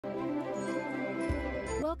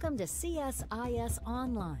Welcome to CSIS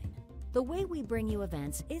Online. The way we bring you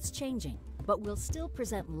events is changing, but we'll still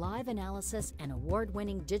present live analysis and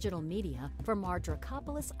award-winning digital media from our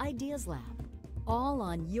Dracopolis Ideas Lab. All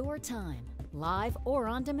on your time, live or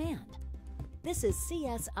on demand. This is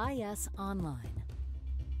CSIS Online.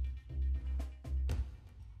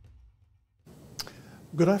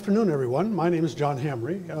 Good afternoon, everyone. My name is John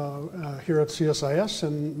Hamry here at CSIS,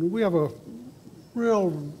 and we have a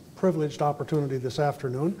real privileged opportunity this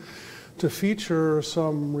afternoon to feature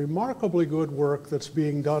some remarkably good work that's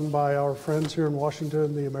being done by our friends here in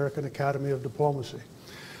Washington, the American Academy of Diplomacy.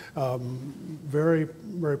 Very,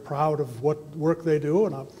 very proud of what work they do,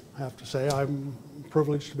 and I have to say I'm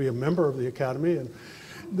privileged to be a member of the Academy. And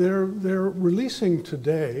they're releasing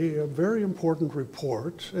today a very important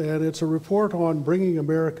report, and it's a report on bringing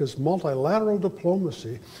America's multilateral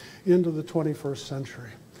diplomacy into the 21st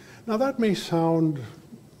century. Now that may sound,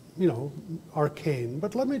 arcane,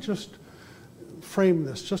 but let me just frame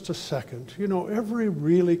this just a second. Every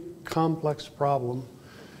really complex problem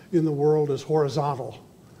in the world is horizontal,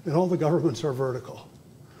 and all the governments are vertical.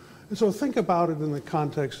 And so think about it in the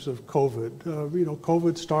context of COVID.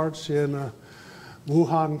 COVID starts in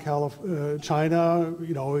Wuhan, China.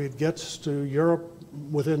 It gets to Europe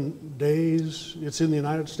within days. It's in the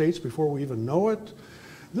United States before we even know it.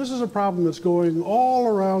 This is a problem that's going all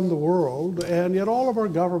around the world, and yet all of our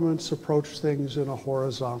governments approach things in a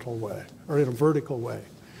horizontal way, or in a vertical way.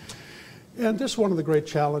 And this is one of the great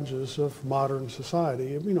challenges of modern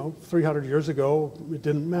society. 300 years ago, it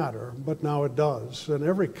didn't matter, but now it does. And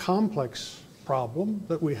every complex problem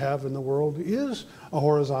that we have in the world is a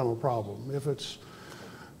horizontal problem. If it's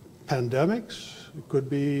pandemics, it could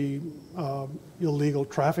be illegal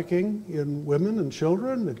trafficking in women and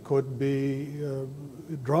children, it could be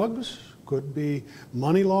drugs, could be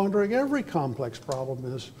money laundering. Every complex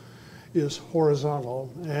problem is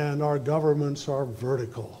horizontal, and our governments are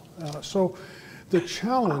vertical. So the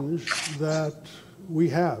challenge that we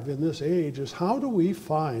have in this age is, how do we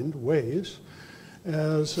find ways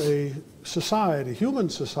as a society, human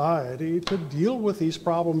society, to deal with these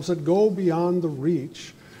problems that go beyond the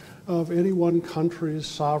reach of any one country's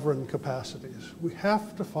sovereign capacities? We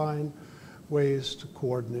have to find ways to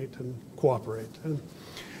coordinate and cooperate. And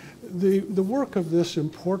the work of this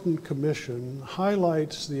important commission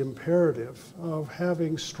highlights the imperative of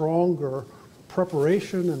having stronger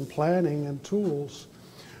preparation and planning and tools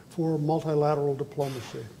for multilateral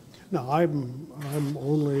diplomacy. Now, I'm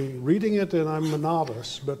only reading it, and I'm a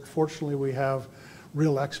novice, but fortunately we have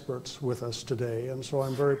real experts with us today, and so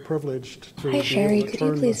I'm very privileged to Hi, Sherry. Could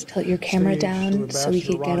you please tilt your camera down so we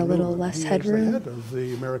could get a little less headroom? He is the head of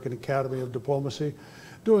the American Academy of Diplomacy,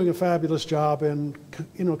 doing a fabulous job in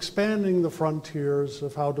expanding the frontiers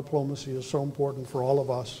of how diplomacy is so important for all of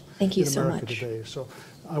us in America today. So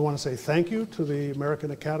I want to say thank you to the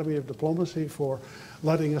American Academy of Diplomacy for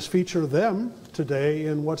letting us feature them today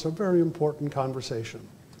in what's a very important conversation.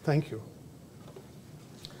 Thank you.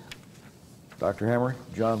 Dr. Hamry,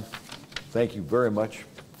 John, thank you very much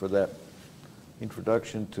for that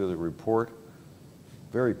introduction to the report.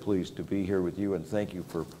 Very pleased to be here with you, and thank you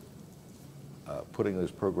for putting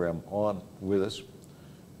this program on with us.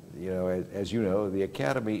 As you know, the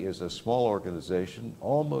Academy is a small organization,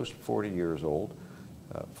 almost 40 years old,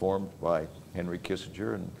 formed by Henry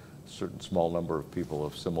Kissinger and a certain small number of people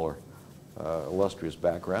of similar illustrious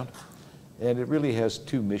background. And it really has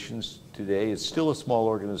two missions today. It's still a small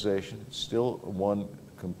organization. It's still one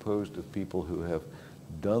composed of people who have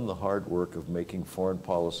done the hard work of making foreign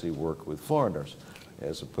policy work with foreigners,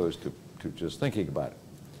 as opposed to just thinking about it.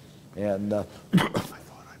 And I thought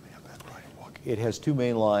I may have been right walking. It has two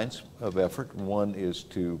main lines of effort. One is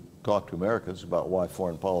to talk to Americans about why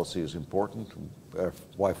foreign policy is important,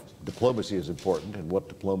 why diplomacy is important, and what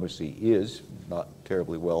diplomacy is, not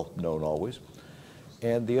terribly well known always.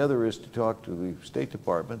 And the other is to talk to the State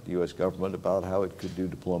Department, the U.S. government, about how it could do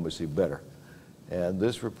diplomacy better. And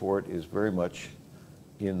this report is very much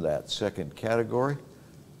in that second category.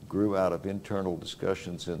 Grew out of internal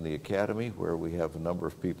discussions in the Academy, where we have a number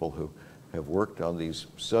of people who have worked on these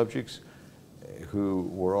subjects, who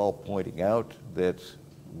were all pointing out that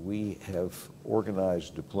we have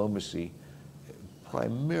organized diplomacy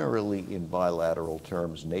primarily in bilateral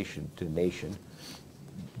terms, nation to nation,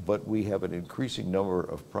 but we have an increasing number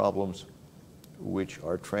of problems which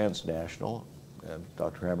are transnational, and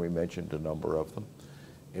Dr. Hamry mentioned a number of them,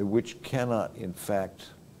 which cannot, in fact,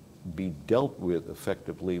 be dealt with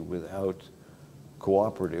effectively without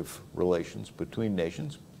cooperative relations between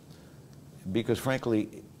nations, because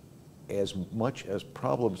frankly, as much as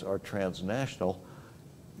problems are transnational,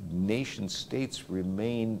 nation states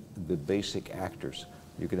remain the basic actors.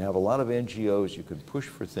 You can have a lot of NGOs, you can push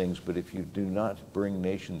for things, but if you do not bring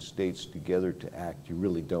nation states together to act, you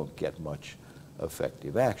really don't get much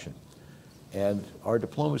effective action. And our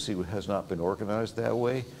diplomacy has not been organized that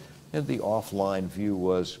way, and the offline view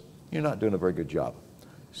was, you're not doing a very good job.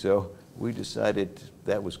 So we decided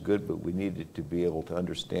that was good, but we needed to be able to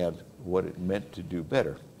understand what it meant to do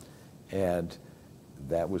better. And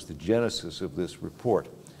that was the genesis of this report.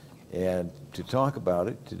 And to talk about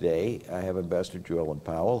it today, I have Ambassador Joellen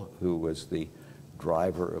Powell, who was the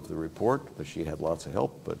driver of the report. She had lots of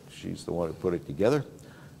help, but she's the one who put it together.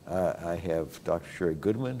 I have Dr. Sherry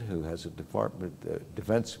Goodman, who has a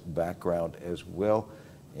defense background as well,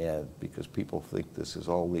 and because people think this is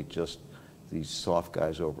only just these soft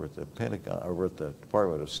guys over at the Pentagon, over at the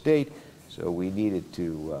Department of State, so we needed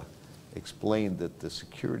to explain that the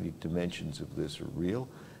security dimensions of this are real.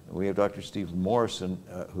 And we have Dr. Steve Morrison,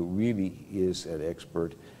 who really is an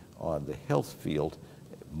expert on the health field,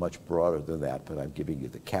 much broader than that, but I'm giving you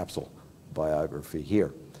the capsule biography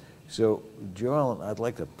here. So, Joellen, I'd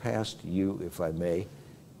like to pass to you, if I may,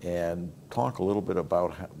 and talk a little bit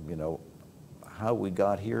about how, how we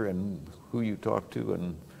got here and who you talked to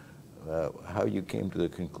and how you came to the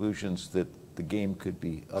conclusions that the game could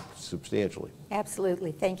be up substantially.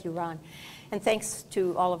 Absolutely. Thank you, Ron. And thanks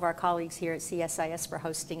to all of our colleagues here at CSIS for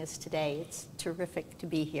hosting us today. It's terrific to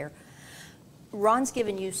be here. Ron's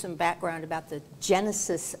given you some background about the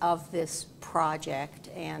genesis of this project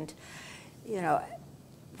and,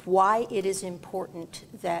 why it is important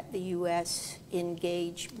that the U.S.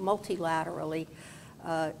 engage multilaterally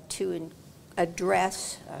to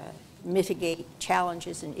address, mitigate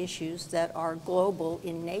challenges and issues that are global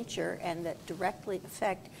in nature and that directly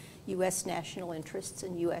affect U.S. national interests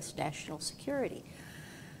and U.S. national security.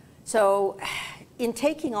 So in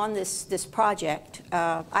taking on this project,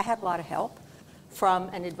 I had a lot of help from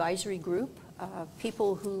an advisory group,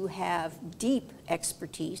 people who have deep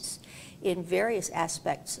expertise in various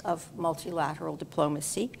aspects of multilateral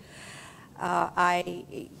diplomacy.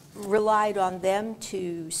 I relied on them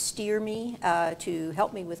to steer me, to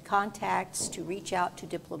help me with contacts, to reach out to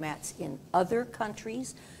diplomats in other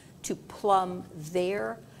countries, to plumb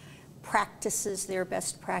their practices, their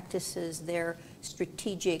best practices, their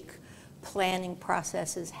strategic planning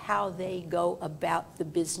processes, how they go about the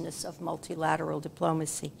business of multilateral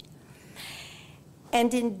diplomacy.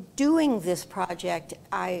 And in doing this project,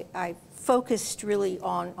 I focused really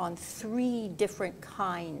on three different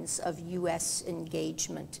kinds of U.S.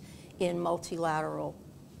 engagement in multilateral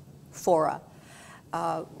fora.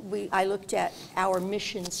 I looked at our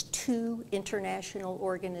missions to international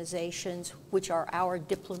organizations, which are our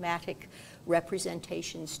diplomatic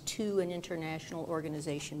representations to an international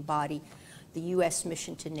organization body, the U.S.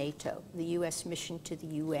 mission to NATO, the U.S. mission to the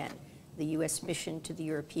UN, the U.S. mission to the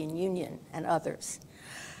European Union, and others.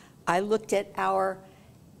 I looked at our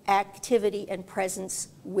activity and presence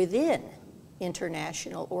within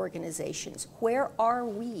international organizations. Where are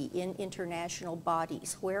we in international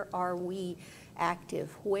bodies? Where are we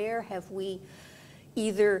active? Where have we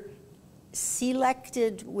either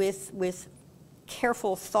selected with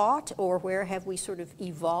careful thought, or where have we sort of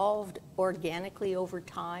evolved organically over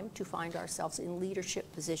time to find ourselves in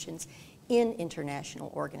leadership positions in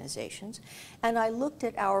international organizations? And I looked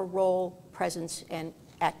at our role, presence, and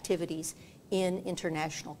activities in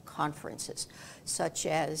international conferences, such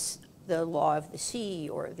as the Law of the Sea,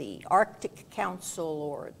 or the Arctic Council,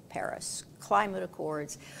 or Paris Climate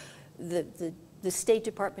Accords. The State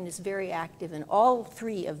Department is very active in all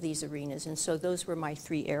three of these arenas, and so those were my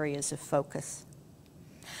three areas of focus.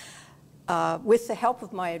 With the help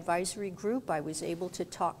of my advisory group, I was able to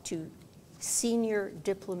talk to senior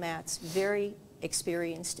diplomats, very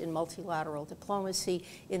experienced in multilateral diplomacy,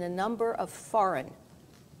 in a number of foreign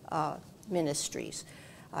ministries.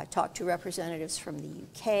 I talked to representatives from the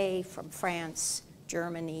UK, from France,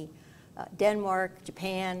 Germany, Denmark,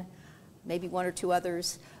 Japan, maybe one or two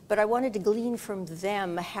others, but I wanted to glean from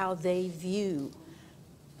them how they view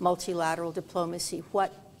multilateral diplomacy,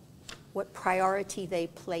 what priority they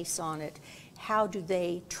place on it, how do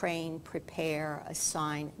they train, prepare,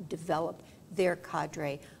 assign, develop their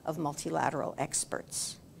cadre of multilateral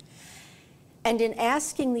experts. And in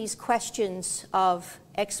asking these questions of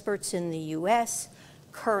experts in the US,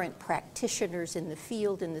 current practitioners in the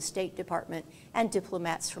field, in the State Department, and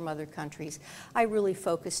diplomats from other countries, I really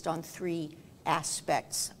focused on three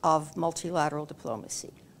aspects of multilateral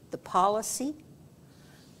diplomacy: the policy,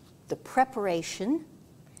 the preparation,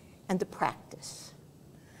 and the practice.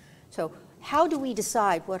 So how do we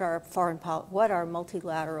decide what our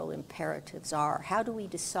multilateral imperatives are? How do we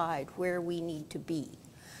decide where we need to be?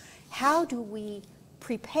 How do we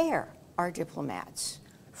prepare our diplomats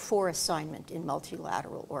for assignment in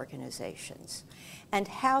multilateral organizations? And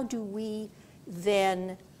how do we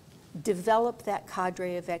then develop that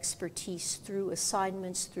cadre of expertise through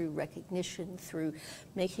assignments, through recognition, through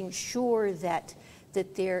making sure that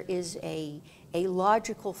there is a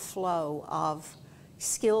logical flow of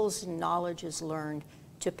skills and knowledges learned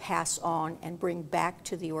to pass on and bring back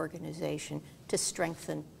to the organization to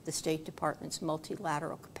strengthen the State Department's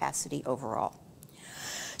multilateral capacity overall.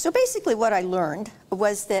 So basically what I learned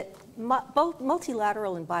was that both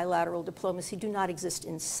multilateral and bilateral diplomacy do not exist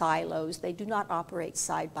in silos. They do not operate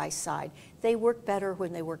side by side. They work better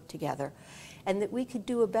when they work together. And that we could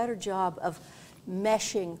do a better job of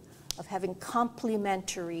meshing, of having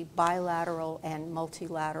complementary bilateral and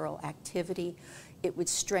multilateral activity. It would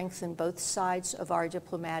strengthen both sides of our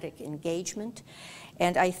diplomatic engagement.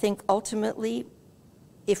 And I think ultimately,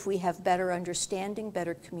 if we have better understanding,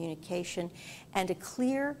 better communication, and a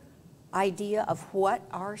clear idea of what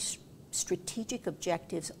our strategic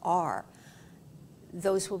objectives are,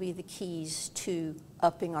 those will be the keys to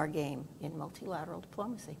upping our game in multilateral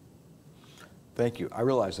diplomacy. Thank you. I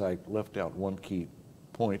realize I left out one key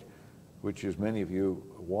point, which is many of you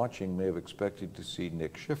watching may have expected to see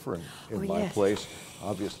Nick Schifrin in my place.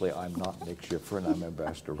 Obviously, I'm not Nick Schifrin. I'm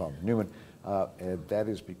Ambassador Ron Newman. And that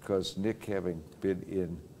is because Nick, having been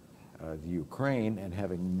in the Ukraine and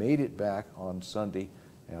having made it back on Sunday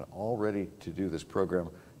and all ready to do this program,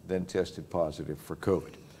 then tested positive for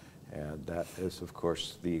COVID. And that is, of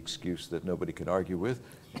course, the excuse that nobody can argue with.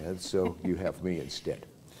 And so you have me instead.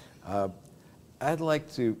 I'd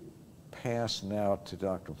like to pass now to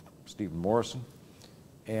Dr. Stephen Morrison.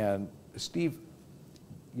 And Steve,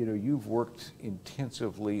 you know, you've worked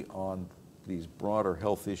intensively on these broader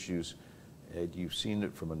health issues, and you've seen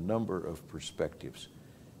it from a number of perspectives.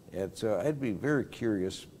 And so I'd be very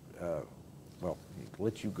curious, well, I'll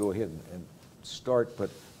let you go ahead and start, but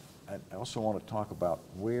I also want to talk about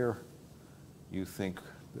where you think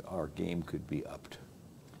our game could be upped.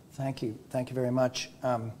 Thank you. Thank you very much.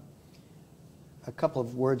 A couple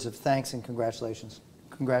of words of thanks and congratulations.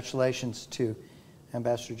 Congratulations to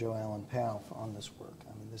Ambassador Jo Allen Powell on this work.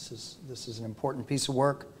 I mean, this is an important piece of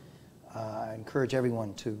work. I encourage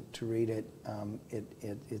everyone to read it.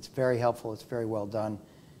 It's very helpful. It's very well done.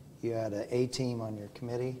 You had an A-team on your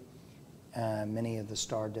committee, many of the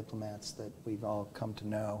star diplomats that we've all come to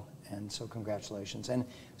know, and so congratulations. And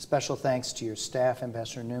special thanks to your staff,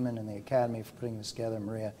 Ambassador Newman, and the Academy for putting this together,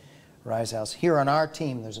 Maria Reishaus. Here on our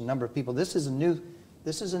team, there's a number of people. This is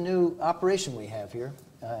a new operation we have here.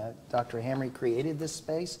 Dr. Hamry created this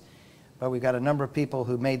space, but we've got a number of people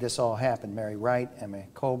who made this all happen. Mary Wright, Emma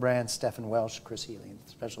Colbrand, Stephen Welsh, Chris Healy.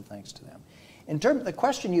 Special thanks to them. In terms of the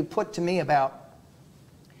question you put to me about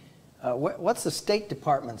what's the State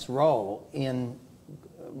Department's role in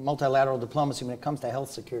multilateral diplomacy when it comes to health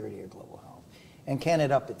security or global health, and can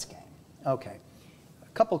it up its game? Okay, a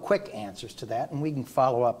couple quick answers to that, and we can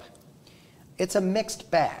follow up. It's a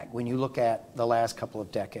mixed bag when you look at the last couple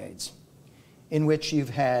of decades, in which you've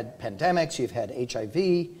had pandemics, you've had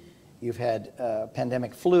HIV, you've had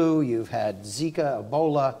pandemic flu, you've had Zika,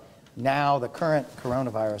 Ebola, now the current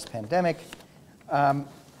coronavirus pandemic.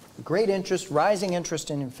 Great interest, rising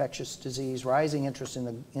interest in infectious disease, rising interest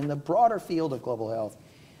in the broader field of global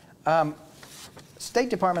health. State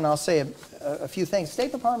Department, I'll say a few things.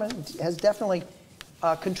 State Department has definitely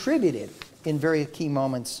contributed in very key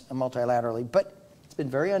moments multilaterally, but it's been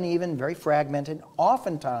very uneven, very fragmented.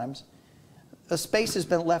 Oftentimes, the space has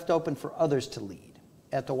been left open for others to lead.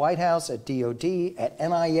 At the White House, at DOD, at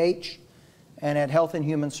NIH, and at Health and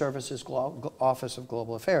Human Services Office of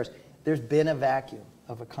Global Affairs. There's been a vacuum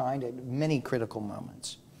of a kind at many critical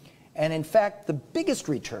moments. And in fact, the biggest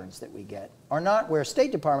returns that we get are not where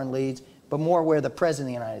State Department leads, but more where the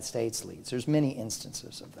President of the United States leads. There's many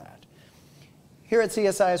instances of that. Here at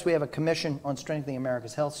CSIS, we have a commission on strengthening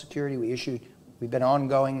America's health security. We've been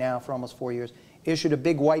ongoing now for almost 4 years, issued a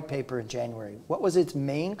big white paper in January. What was its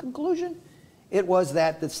main conclusion? It was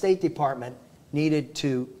that the State Department needed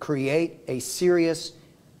to create a serious,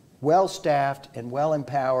 well-staffed, and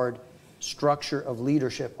well-empowered structure of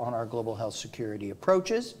leadership on our global health security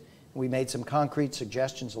approaches. We made some concrete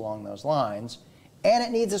suggestions along those lines, and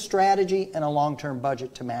it needs a strategy and a long-term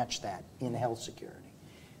budget to match that in health security.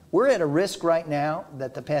 We're at a risk right now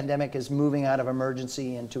that the pandemic is moving out of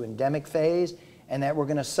emergency into endemic phase, and that we're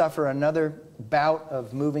going to suffer another bout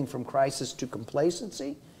of moving from crisis to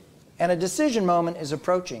complacency. And a decision moment is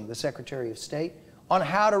approaching the Secretary of State on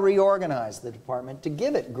how to reorganize the department to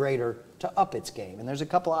give it to up its game. And there's a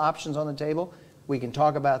couple of options on the table. We can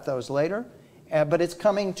talk about those later. But it's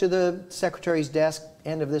coming to the Secretary's desk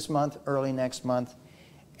end of this month, early next month.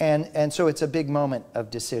 And so it's a big moment of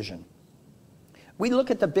decision. We look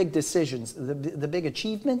at the big decisions, the big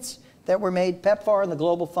achievements that were made. PEPFAR and the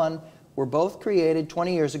Global Fund were both created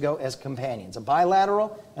 20 years ago as companions, a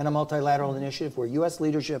bilateral and a multilateral initiative where U.S.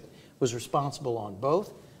 leadership was responsible on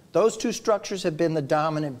both. Those two structures have been the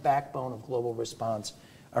dominant backbone of global response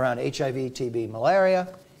around HIV, TB, malaria,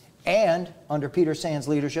 and under Peter Sand's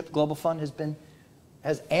leadership, the Global Fund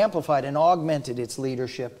has amplified and augmented its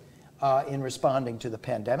leadership in responding to the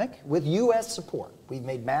pandemic with U.S. support. We've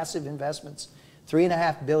made massive investments,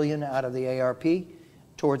 $3.5 billion out of the ARP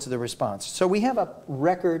towards the response. So we have a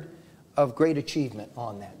record of great achievement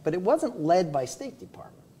on that, but it wasn't led by State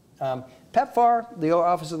Department. PEPFAR, the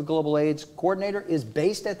Office of the Global AIDS Coordinator, is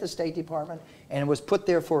based at the State Department, and it was put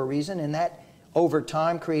there for a reason, and that over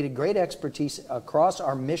time created great expertise across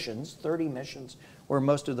our missions, 30 missions, where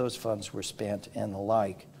most of those funds were spent and the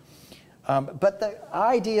like. But the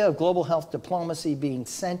idea of global health diplomacy being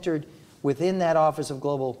centered within that Office of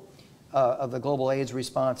the Global AIDS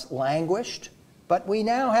Response languished, but we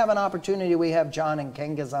now have an opportunity. We have John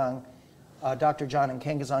Nkengazang, Dr. John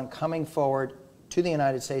Nkengazang coming forward to the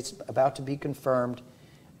United States, about to be confirmed,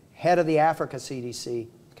 head of the Africa CDC,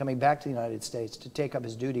 coming back to the United States to take up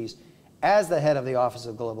his duties as the head of the Office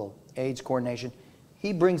of Global AIDS Coordination.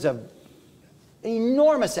 He brings an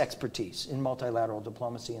enormous expertise in multilateral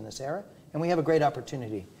diplomacy in this era, and we have a great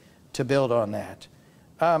opportunity to build on that.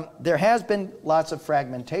 There has been lots of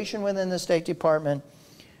fragmentation within the State Department.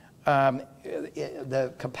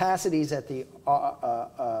 The capacities at the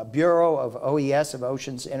Bureau of OES, of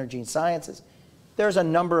Oceans, Energy, and Sciences, there's a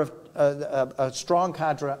number of, a strong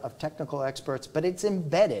cadre of technical experts, but it's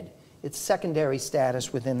embedded, its secondary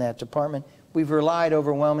status within that department. We've relied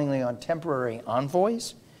overwhelmingly on temporary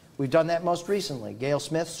envoys. We've done that most recently. Gail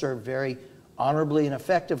Smith served very honorably and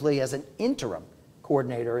effectively as an interim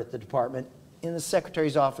coordinator at the department in the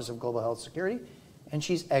Secretary's Office of Global Health Security, and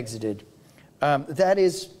she's exited. That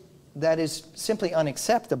is simply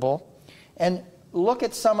unacceptable. And look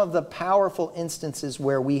at some of the powerful instances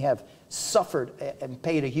where we have suffered and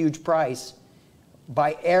paid a huge price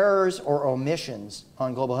by errors or omissions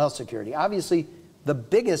on global health security. Obviously, the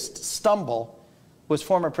biggest stumble was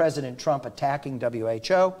former President Trump attacking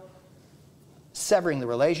WHO, severing the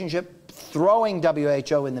relationship, throwing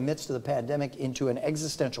WHO in the midst of the pandemic into an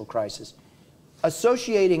existential crisis,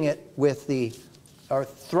 associating it with or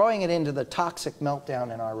throwing it into the toxic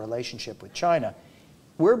meltdown in our relationship with China.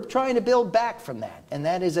 We're trying to build back from that, and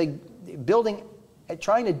that is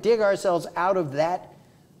trying to dig ourselves out of that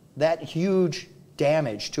huge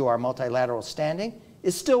damage to our multilateral standing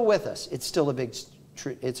is still with us. It's still a big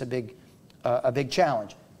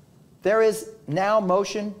challenge. There is now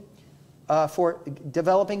motion for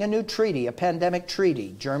developing a new treaty, a pandemic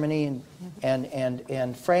treaty. Germany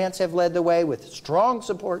and France have led the way with strong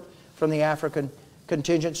support from the African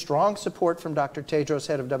contingent, strong support from Dr. Tedros,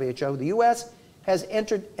 head of WHO. The U.S. has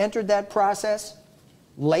entered that process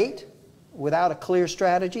late, without a clear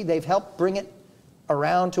strategy. They've helped bring it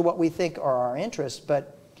around to what we think are our interests,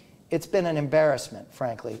 but it's been an embarrassment,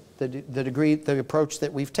 frankly, the approach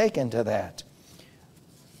that we've taken to that.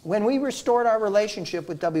 When we restored our relationship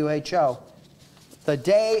with WHO, the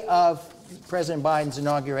day of President Biden's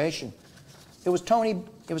inauguration, it was Tony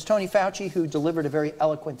Fauci who delivered a very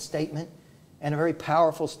eloquent statement and a very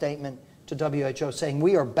powerful statement to WHO saying,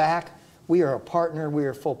 we are back, we are a partner, we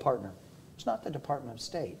are a full partner. It's not the Department of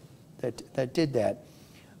State that did that.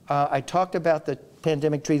 I talked about the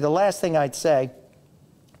pandemic treaty. The last thing I'd say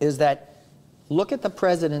is that look at the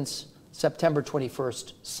President's September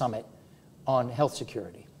 21st summit on health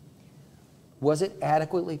security. Was it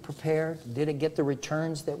adequately prepared? Did it get the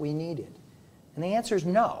returns that we needed? And the answer is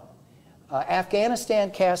no.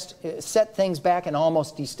 Afghanistan set things back and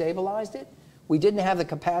almost destabilized it. We didn't have the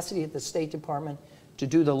capacity at the State Department to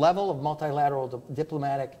do the level of multilateral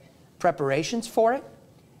diplomatic preparations for it.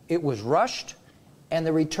 It was rushed, and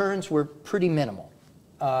the returns were pretty minimal.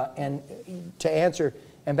 And to answer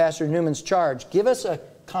Ambassador Newman's charge, give us a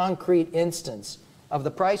concrete instance of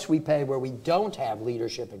the price we pay where we don't have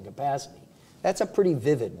leadership and capacity. That's a pretty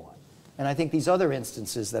vivid one. And I think these other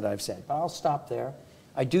instances that I've said, but I'll stop there.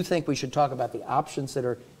 I do think we should talk about the options that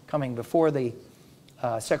are coming before the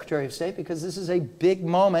Secretary of State, because this is a big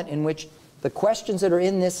moment in which the questions that are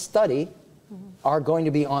in this study are going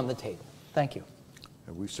to be on the table. Thank you.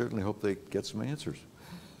 And we certainly hope they get some answers.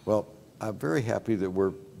 Well, I'm very happy that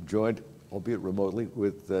we're joined, albeit remotely,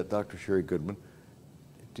 with Dr. Sherry Goodman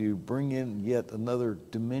to bring in yet another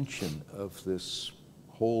dimension of this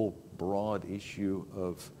whole broad issue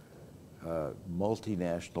of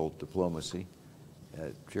multinational diplomacy.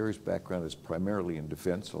 Sherry's background is primarily in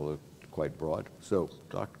defense, although quite broad. So,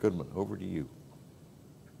 Dr. Goodman, over to you.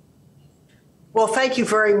 Well, thank you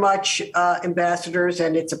very much, ambassadors,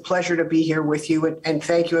 and it's a pleasure to be here with you. And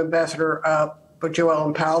thank you, Ambassador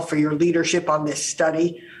Joellen Powell, for your leadership on this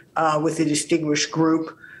study with a distinguished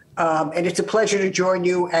group. And it's a pleasure to join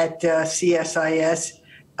you at CSIS.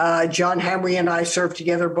 John Hamre and I served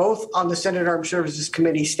together both on the Senate Armed Services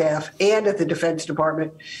Committee staff and at the Defense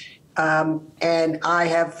Department. And I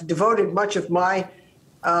have devoted much of my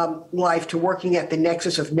life to working at the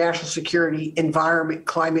nexus of national security, environment,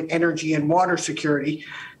 climate, energy, and water security.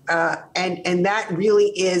 And that really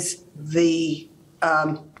is the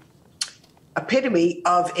epitome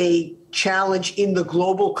of a challenge in the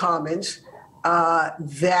global commons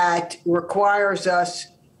that requires us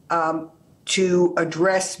to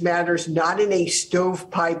address matters not in a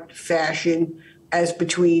stovepiped fashion as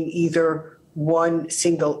between either one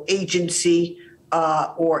single agency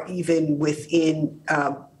or even within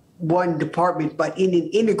one department, but in an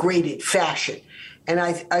integrated fashion. And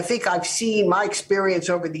I think I've seen, my experience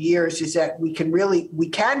over the years is that we can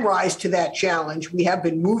rise to that challenge. We have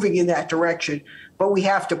been moving in that direction, but we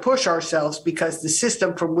have to push ourselves because the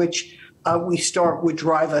system from which we start would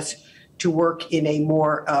drive us to work in a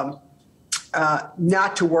more,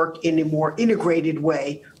 not to work in a more integrated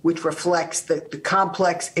way, which reflects the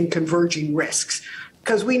complex and converging risks.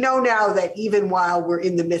 Because we know now that even while we're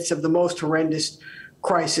in the midst of the most horrendous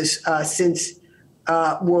crisis since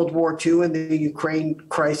World War II and the Ukraine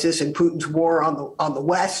crisis and Putin's war on the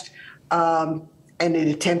West, and an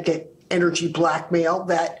attempt at energy blackmail,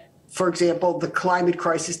 that, for example, the climate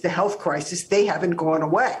crisis, the health crisis, they haven't gone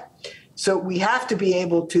away. So we have to be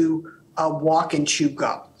able to walk and chew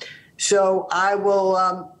gum. So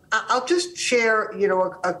I'll just share,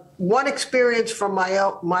 one experience from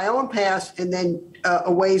my own past, and then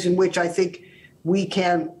ways in which I think we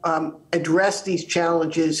can address these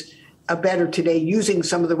challenges better today using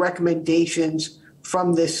some of the recommendations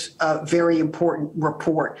from this very important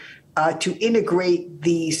report to integrate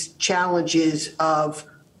these challenges of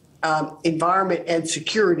environment and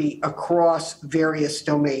security across various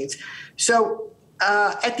domains. So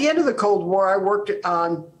at the end of the Cold War, I worked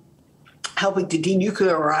on helping to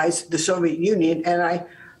denuclearize the Soviet Union, and I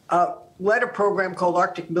led a program called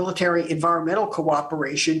Arctic Military Environmental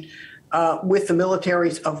Cooperation with the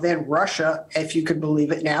militaries of then Russia, if you could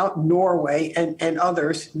believe it now, Norway, and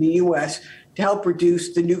others in the U.S. to help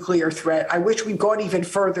reduce the nuclear threat. I wish we'd gone even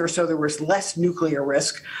further so there was less nuclear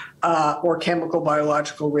risk or chemical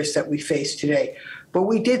biological risk that we face today. But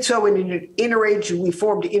we did so in an interagency. We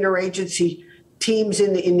formed interagency teams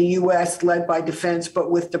in the U.S. led by Defense, but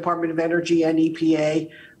with Department of Energy and EPA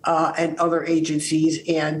and other agencies.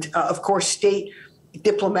 And of course, state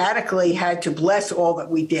diplomatically had to bless all that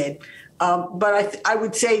we did. But I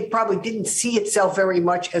would say probably didn't see itself very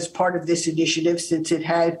much as part of this initiative, since it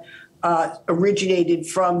had originated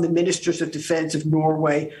from the ministers of defense of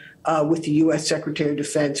Norway with the U.S. Secretary of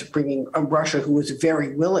Defense bringing Russia, who was a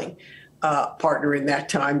very willing partner in that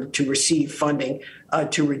time to receive funding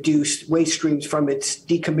to reduce waste streams from its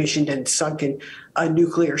decommissioned and sunken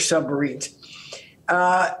nuclear submarines.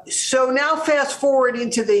 So now fast forward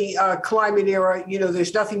into the climate era,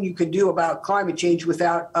 there's nothing you can do about climate change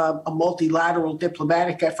without a multilateral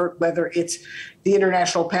diplomatic effort, whether it's the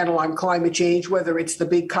International Panel on Climate Change, whether it's the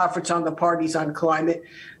big conference on the parties on climate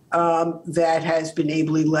that has been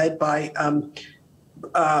ably led by,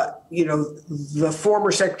 the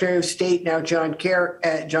former Secretary of State, now John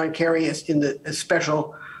Kerry is in the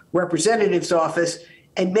Special Representative's office,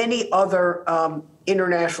 and many other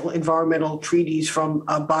international environmental treaties from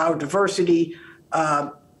biodiversity,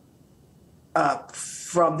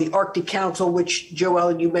 from the Arctic Council, which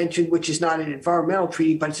Joellen, you mentioned, which is not an environmental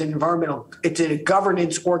treaty, but it's a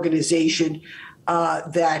governance organization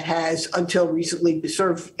that has until recently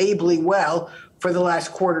served ably well for the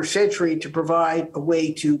last quarter century to provide a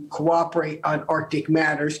way to cooperate on Arctic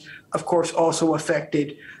matters, of course, also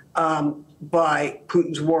affected by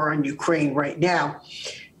Putin's war on Ukraine right now.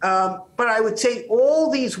 But I would say all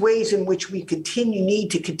these ways in which we need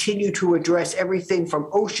to continue to address everything from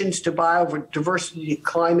oceans to biodiversity to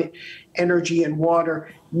climate, energy, and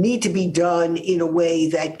water need to be done in a way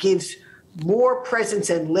that gives more presence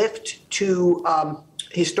and lift to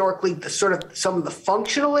historically some of the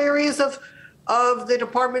functional areas of the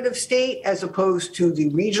Department of State, as opposed to the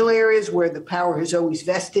regional areas where the power has always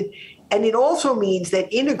vested. And it also means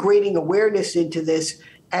that integrating awareness into this,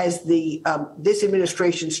 as this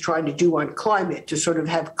administration's trying to do on climate, to sort of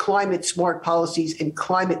have climate smart policies and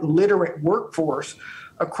climate literate workforce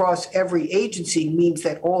across every agency, means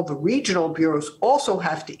that all the regional bureaus also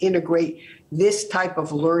have to integrate this type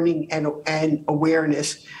of learning and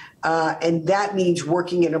awareness And that means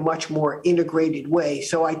working in a much more integrated way.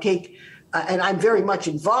 So I take, and I'm very much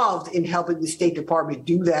involved in helping the State Department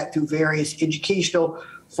do that through various educational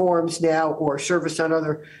forums now, or service on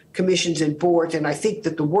other commissions and boards. And I think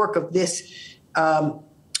that the work of this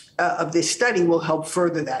study will help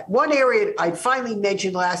further that. One area I finally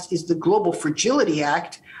mentioned last is the Global Fragility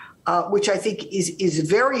Act, which I think is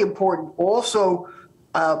very important. Also,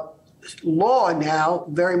 law now,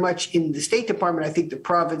 very much in the State Department, I think the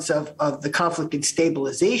province of the Conflict and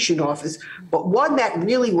Stabilization Office, but one that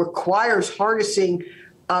really requires harnessing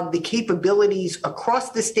the capabilities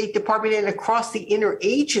across the State Department and across the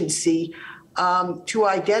interagency to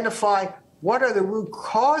identify what are the root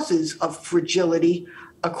causes of fragility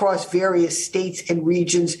across various states and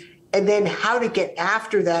regions, and then how to get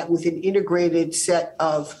after that with an integrated set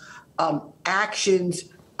of actions,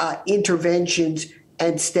 interventions,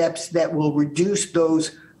 and steps that will reduce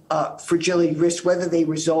those fragility risks, whether they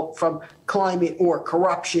result from climate or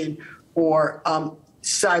corruption or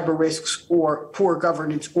cyber risks or poor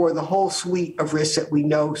governance, or the whole suite of risks that we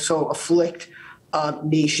know so afflict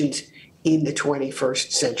nations in the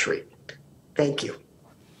 21st century. Thank you.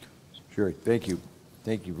 Sherry, thank you.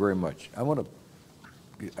 Thank you very much. I'm going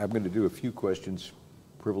to do a few questions,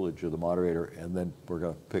 privilege of the moderator, and then we're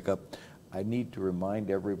going to pick up. I need to remind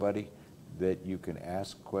everybody that you can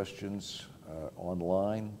ask questions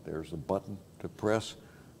online. There's a button to press,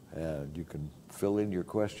 and you can fill in your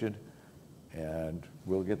question, and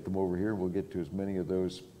we'll get them over here. We'll get to as many of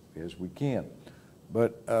those as we can.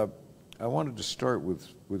 But I wanted to start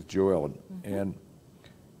with Joellen, and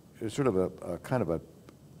it's sort of a kind of a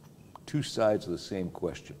two sides of the same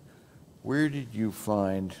question. Where did you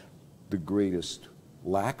find the greatest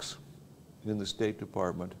lacks in the State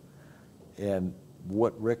Department, and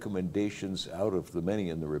what recommendations out of the many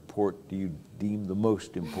in the report do you deem the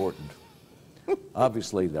most important?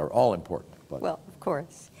 Obviously, they're all important. But. Well, of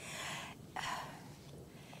course.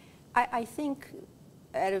 I think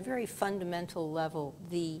at a very fundamental level,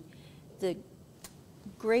 the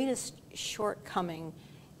greatest shortcoming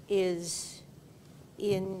is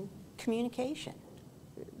in communication,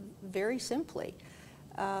 very simply.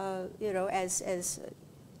 You know, as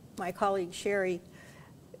my colleague Sherry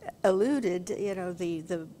alluded, you know,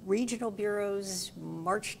 the regional bureaus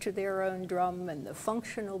march to their own drum, and the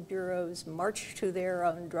functional bureaus march to their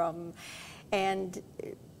own drum, and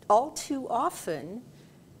all too often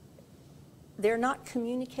they're not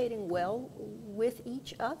communicating well with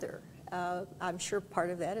each other. I'm sure part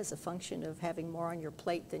of that is a function of having more on your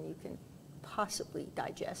plate than you can possibly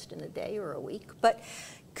digest in a day or a week. But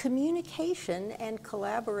communication and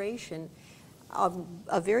collaboration on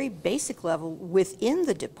a very basic level within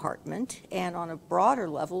the department and on a broader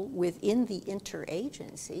level within the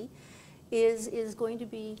interagency is going to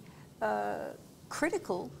be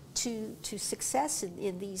critical to success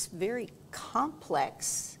in these very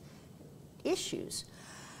complex issues.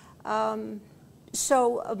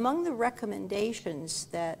 So among the recommendations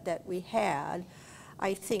that we had,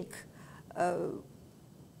 I think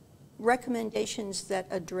recommendations that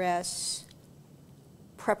address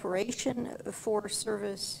preparation for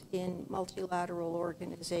service in multilateral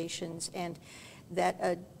organizations, and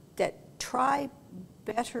that try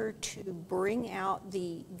better to bring out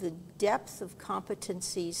the depth of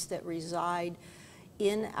competencies that reside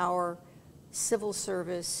in our civil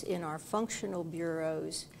service, in our functional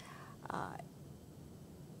bureaus,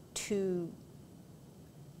 to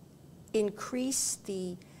increase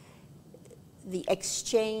the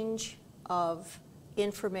exchange of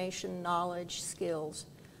information, knowledge, skills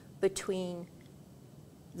between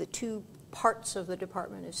the two parts of the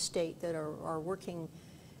Department of State that are working,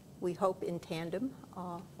 we hope, in tandem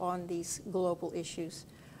on these global issues,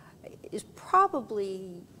 is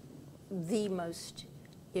probably the most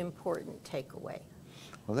important takeaway.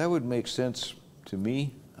 Well, that would make sense to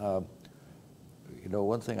me. You know,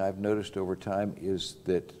 one thing I've noticed over time is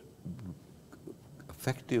that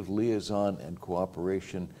effective liaison and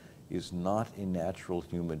cooperation is not a natural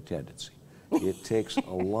human tendency. It takes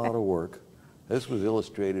a lot of work. This was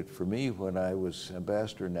illustrated for me when I was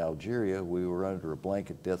ambassador in Algeria. We were under a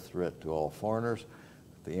blanket death threat to all foreigners.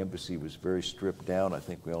 The embassy was very stripped down. I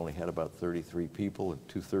think we only had about 33 people, and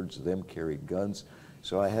 2/3 of them carried guns.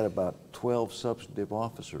 So I had about 12 substantive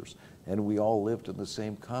officers, and we all lived in the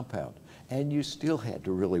same compound. And you still had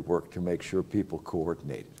to really work to make sure people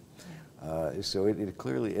coordinated. So it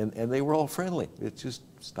clearly, and they were all friendly. It's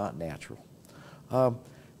not natural.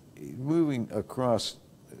 Moving across,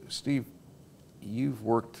 Steve, you've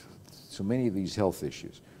worked so many of these health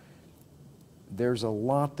issues. There's a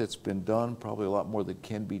lot that's been done, probably a lot more that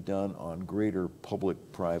can be done on greater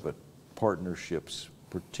public-private partnerships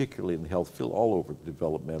particularly in health, feel all over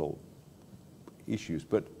developmental issues,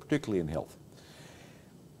 but particularly in health.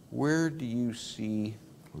 Where do you see,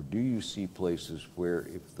 or do you see places where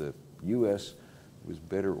if the U.S. was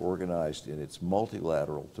better organized in its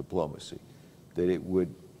multilateral diplomacy, that it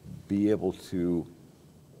would be able to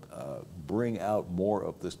bring out more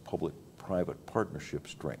of this public-private partnership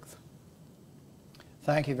strength?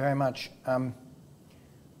 Thank you very much.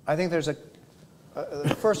 I think there's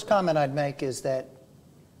the first comment I'd make is that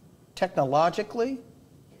technologically,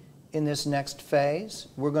 in this next phase,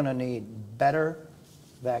 we're going to need better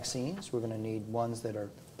vaccines. We're going to need ones that are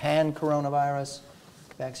pan-coronavirus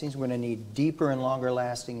vaccines. We're going to need deeper and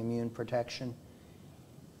longer-lasting immune protection.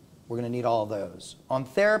 We're going to need all of those. On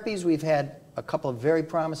therapies, we've had a couple of very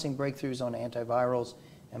promising breakthroughs on antivirals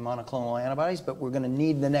and monoclonal antibodies, but we're going to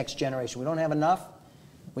need the next generation. We don't have enough.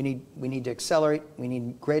 We need to accelerate. We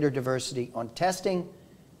need greater diversity on testing.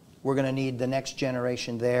 We're going to need the next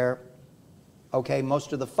generation there. Okay,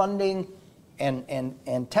 most of the funding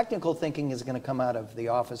and technical thinking is going to come out of the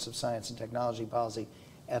Office of Science and Technology Policy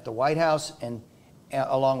at the White House and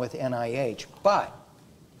along with NIH. But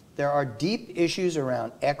there are deep issues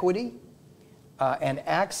around equity and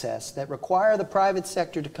access that require the private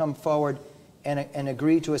sector to come forward and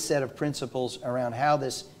agree to a set of principles around how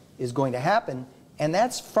this is going to happen. And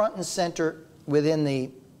that's front and center within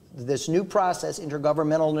this new process,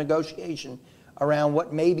 intergovernmental negotiation, around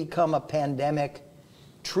what may become a pandemic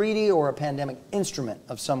treaty or a pandemic instrument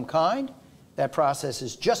of some kind. That process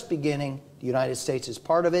is just beginning. The United States is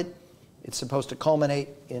part of it. It's supposed to culminate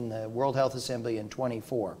in the World Health Assembly in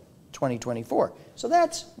 2024. So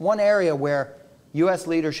that's one area where U.S.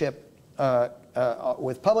 leadership,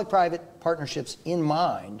 with public-private partnerships in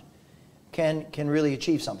mind, can really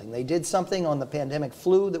achieve something. They did something on the pandemic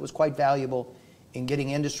flu that was quite valuable in getting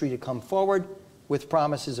industry to come forward with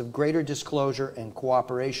promises of greater disclosure and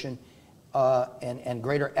cooperation and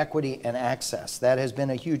greater equity and access. That has been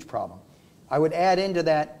a huge problem. I would add into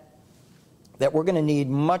that we're going to need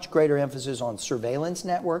much greater emphasis on surveillance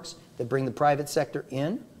networks that bring the private sector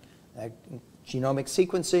in. Genomic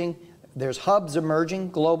sequencing, there's hubs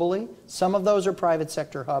emerging globally. Some of those are private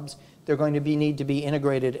sector hubs. They're going to need to be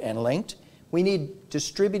integrated and linked. We need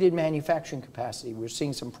distributed manufacturing capacity. We're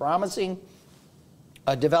seeing some promising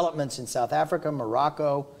developments in South Africa,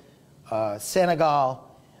 Morocco,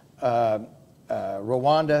 Senegal,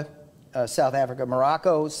 Rwanda, South Africa,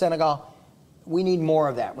 Morocco, Senegal. We need more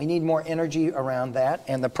of that. We need more energy around that.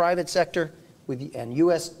 And the private sector and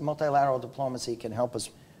U.S. multilateral diplomacy can help us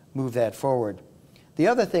move that forward. The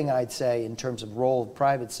other thing I'd say in terms of role of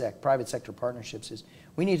private sector partnerships is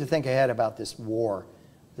we need to think ahead about this war,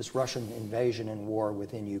 this Russian invasion and war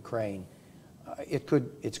within Ukraine.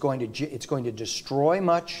 It's going to destroy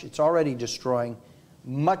much. It's already destroying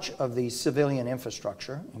much of the civilian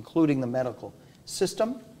infrastructure, including the medical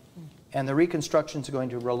system. And the reconstruction is going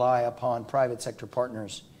to rely upon private sector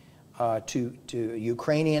partners to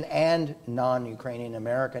Ukrainian and non-Ukrainian,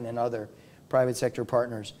 American and other private sector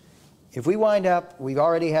partners. If we wind up, we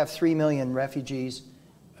already have 3 million refugees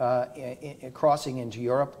crossing into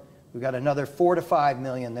Europe. We've got another 4 to 5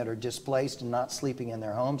 million that are displaced and not sleeping in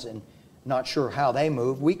their homes and not sure how they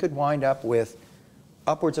move. We could wind up with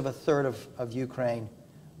upwards of a third of Ukraine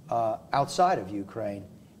outside of Ukraine.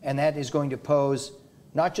 And that is going to pose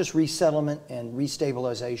not just resettlement and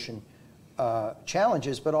restabilization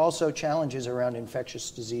challenges, but also challenges around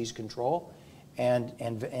infectious disease control and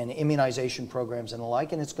immunization programs and the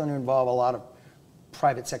like. And it's going to involve a lot of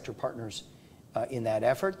private sector partners in that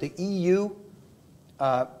effort. The EU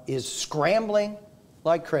is scrambling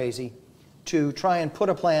like crazy to try and put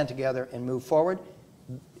a plan together and move forward.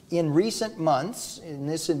 In recent months, in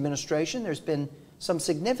this administration, there's been some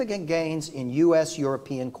significant gains in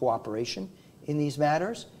U.S.-European cooperation in these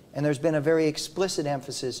matters, and there's been a very explicit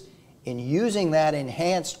emphasis in using that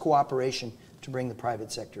enhanced cooperation to bring the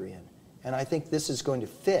private sector in. And I think this is going to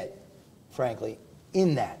fit, frankly,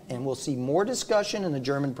 in that. And we'll see more discussion in the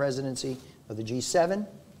German presidency of the G7.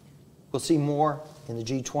 We'll see more in the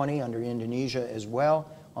G20 under Indonesia as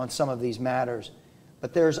well on some of these matters.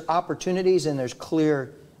 But there's opportunities and there's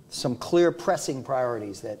some clear pressing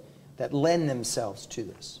priorities that lend themselves to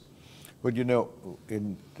this. Well, you know,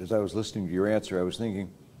 as I was listening to your answer, I was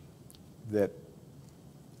thinking that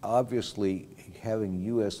obviously having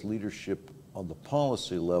U.S. leadership on the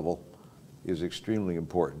policy level is extremely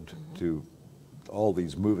important to all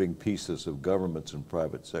these moving pieces of governments and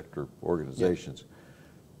private sector organizations. Yep.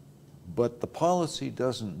 But the policy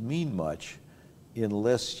doesn't mean much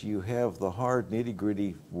unless you have the hard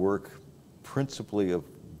nitty-gritty work, principally of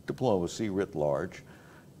diplomacy writ large,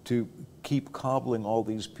 to keep cobbling all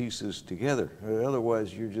these pieces together.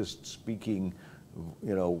 Otherwise, you're just speaking,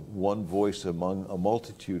 you know, one voice among a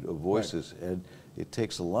multitude of voices. Right. And it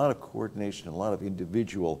takes a lot of coordination, a lot of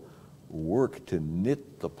individual work to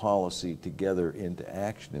knit the policy together into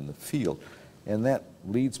action in the field. And that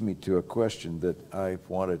leads me to a question that I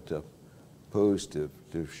wanted to pose to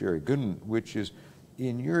Sherry Goodman, which is,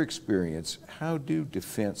 in your experience, how do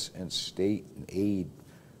defense and state and aid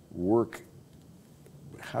work?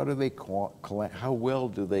 How do they how well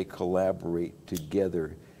do they collaborate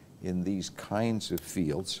together in these kinds of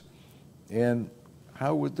fields? And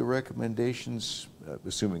how would the recommendations,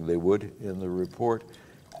 assuming they would in the report,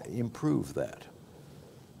 improve that?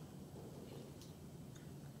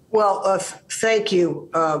 Well, thank you,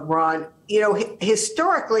 Ron. You know,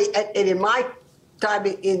 historically, and in my time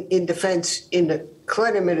in defense in the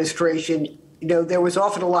Clinton administration, you know, there was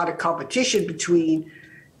often a lot of competition between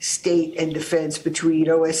state and defense, between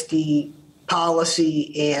OSD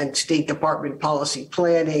policy and State Department policy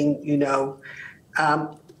planning, you know.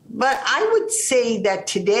 But I would say that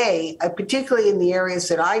today, particularly in the areas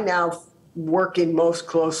that I now work in most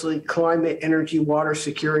closely, climate, energy, water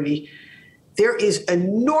security, there is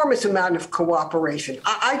enormous amount of cooperation.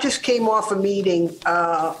 I just came off a meeting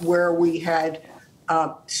where we had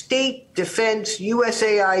state, defense,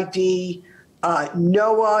 USAID,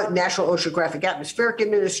 NOAA, National Oceanographic Atmospheric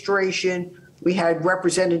Administration. We had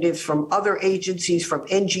representatives from other agencies, from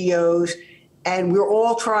NGOs, and we were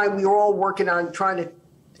all working on trying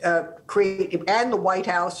to create, and the White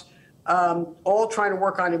House, all trying to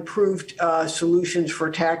work on improved solutions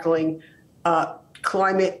for tackling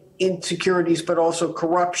climate insecurities, but also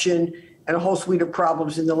corruption and a whole suite of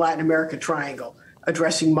problems in the Latin America triangle,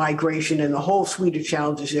 addressing migration and the whole suite of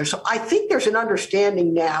challenges there. So I think there's an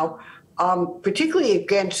understanding now, particularly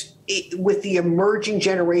with the emerging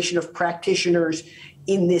generation of practitioners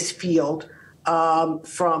in this field,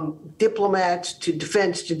 from diplomats to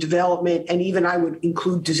defense to development, and even I would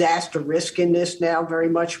include disaster risk in this now very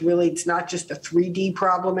much. Really, it's not just a 3D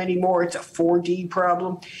problem anymore, it's a 4D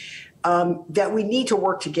problem. That we need to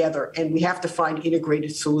work together and we have to find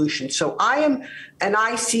integrated solutions. So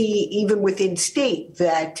I see even within state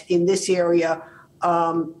that in this area,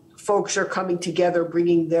 folks are coming together,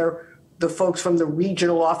 bringing the folks from the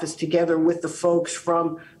regional office together with the folks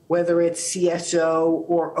from whether it's CSO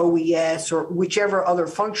or OES or whichever other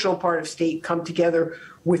functional part of state come together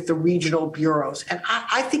with the regional bureaus. And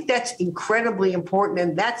I think that's incredibly important,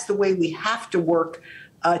 and that's the way we have to work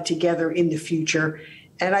together in the future.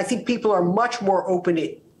 And I think people are much more open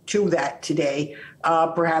to that today,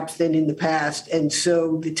 perhaps than in the past. And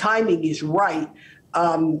so the timing is right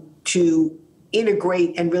to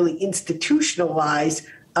integrate and really institutionalize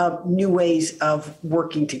new ways of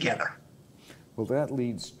working together. Well, that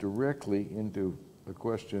leads directly into a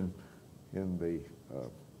question in the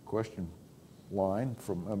question line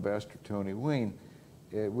from Ambassador Tony Wayne,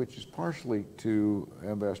 which is partially to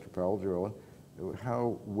Ambassador Powell-Joellen.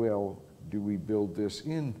 How well do we build this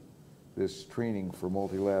training for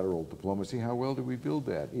multilateral diplomacy? How well do we build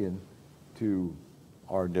that into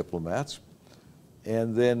our diplomats?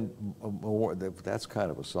 And then that's kind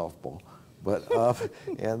of a softball, but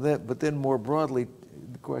but then more broadly,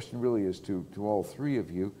 the question really is to all three of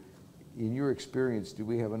you. In your experience, do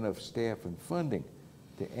we have enough staff and funding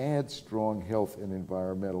to add strong health and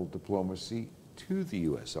environmental diplomacy to the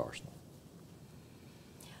U.S. arsenal?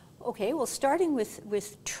 Okay, well, starting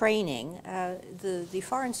with training, the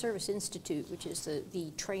Foreign Service Institute, which is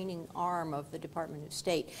the training arm of the Department of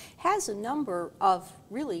State, has a number of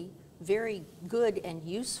really very good and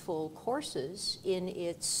useful courses in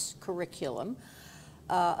its curriculum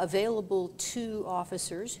available to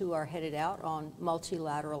officers who are headed out on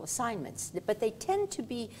multilateral assignments. But they tend to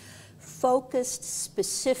be focused,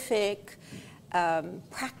 specific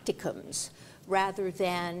practicums rather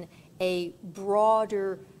than a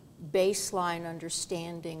broader baseline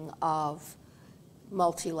understanding of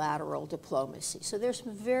multilateral diplomacy. So there's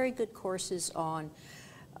some very good courses on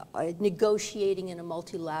negotiating in a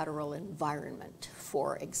multilateral environment,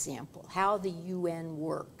 for example, how the UN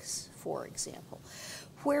works, for example.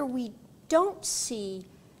 Where we don't see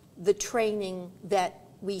the training that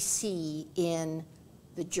we see in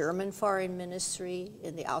the German Foreign Ministry,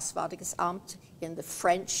 in the Auswärtiges Amt, in the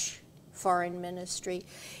French Foreign Ministry,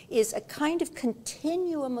 is a kind of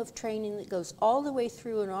continuum of training that goes all the way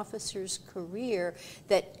through an officer's career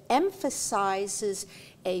that emphasizes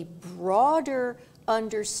a broader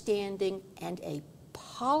understanding and a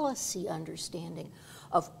policy understanding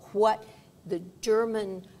of what the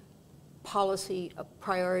German policy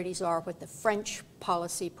priorities are, what the French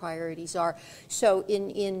policy priorities are. So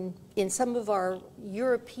in some of our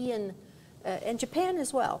European, and Japan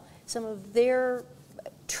as well, some of their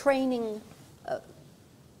training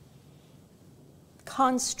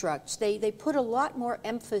constructs, they put a lot more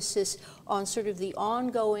emphasis on sort of the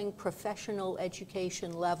ongoing professional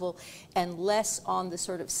education level and less on the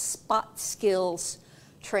sort of spot skills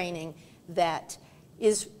training that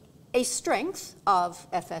is a strength of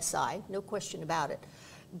FSI, no question about it.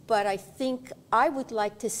 But I think I would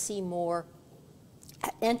like to see more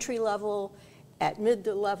at entry level, at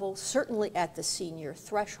mid-level, certainly at the senior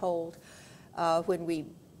threshold, when we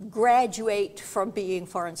graduate from being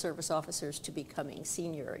Foreign Service officers to becoming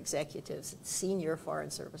senior executives, senior Foreign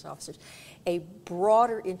Service officers, a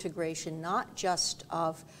broader integration, not just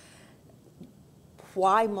of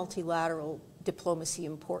why multilateral diplomacy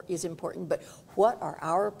is important, but what are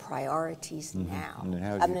our priorities now?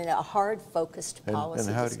 I mean, a hard-focused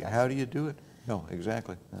policy discussion. How do you do it? No,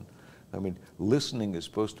 exactly. I mean, listening is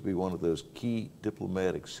supposed to be one of those key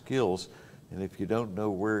diplomatic skills, and if you don't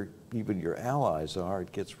know where even your allies are,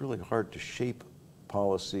 it gets really hard to shape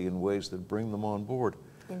policy in ways that bring them on board.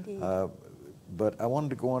 Indeed. But I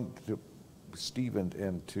wanted to go on to Steve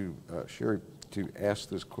and to Sherry to ask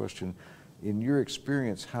this question. In your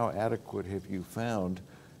experience, how adequate have you found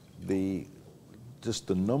just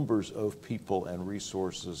the numbers of people and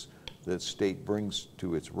resources that state brings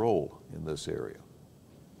to its role in this area?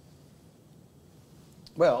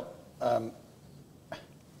 Well, now,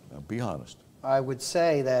 be honest. I would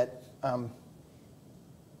say that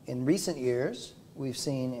in recent years, we've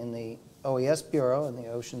seen in the OES Bureau and the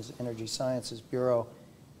Oceans Energy Sciences Bureau,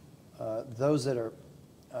 those that are,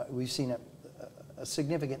 we've seen a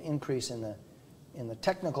significant increase in the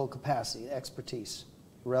technical capacity, expertise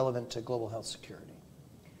relevant to global health security.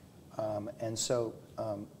 And so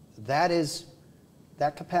that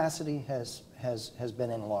capacity has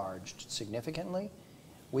been enlarged significantly.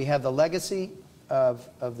 We have the legacy of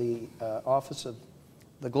the Office of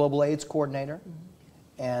the Global AIDS Coordinator,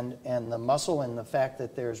 and the muscle and the fact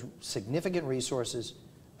that there's significant resources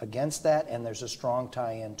against that, and there's a strong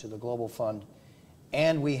tie-in to the Global Fund.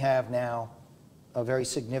 And we have now a very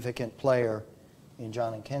significant player in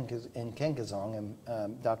John Nkengazong,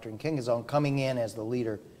 and Dr. Nkengazong coming in as the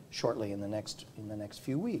leader shortly in the next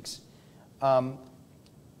few weeks.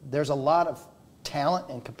 There's a lot of talent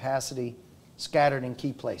and capacity scattered in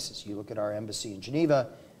key places. You look at our embassy in Geneva,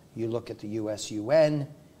 you look at the US-UN,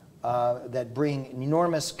 that bring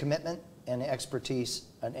enormous commitment and expertise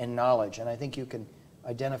and knowledge. And I think you can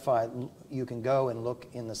identify, you can go and look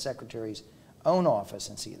in the Secretary's own office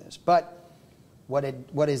and see this. But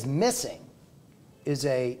what is missing is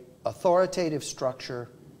a authoritative structure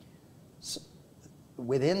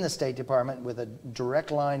within the State Department with a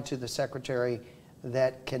direct line to the Secretary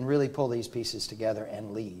that can really pull these pieces together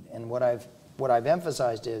and lead. And what I've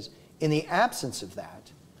emphasized is, in the absence of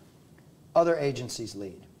that, other agencies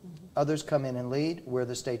lead. Others come in and lead where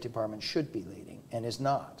the State Department should be leading and is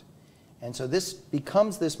not. And so this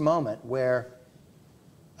becomes this moment where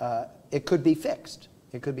it could be fixed.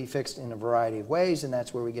 It could be fixed in a variety of ways, and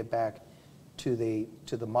that's where we get back to the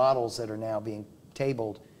models that are now being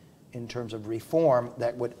tabled in terms of reform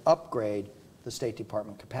that would upgrade the State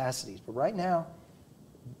Department capacities. But right now,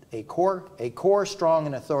 a core strong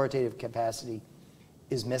and authoritative capacity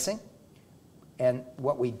is missing. And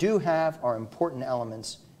what we do have are important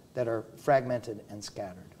elements that are fragmented and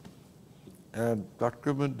scattered. And Dr.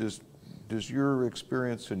 Goodman, does your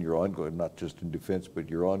experience in your ongoing, not just in defense, but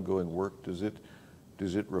your ongoing work, does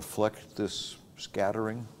it reflect this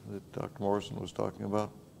scattering that Dr. Morrison was talking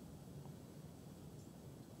about?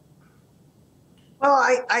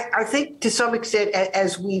 Well, I think to some extent,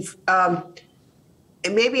 as we've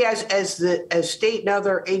and maybe as state and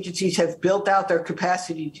other agencies have built out their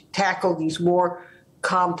capacity to tackle these more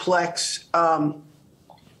complex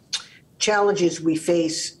challenges we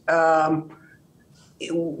face,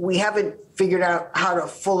 we haven't figured out how to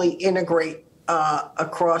fully integrate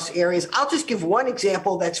across areas. I'll just give one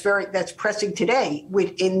example that's pressing today,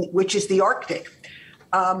 which is the Arctic.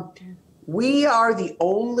 We are the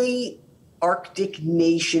only Arctic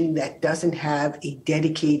nation that doesn't have a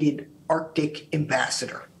dedicated Arctic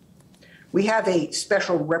ambassador. We have a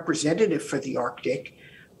special representative for the Arctic,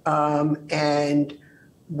 and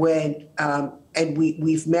we've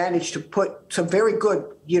managed to put some very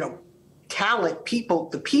good, talent people.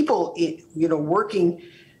 The people, working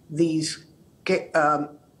these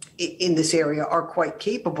in this area are quite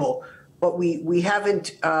capable, but we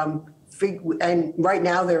haven't. And right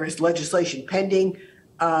now there is legislation pending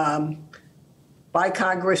by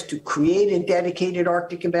Congress to create a dedicated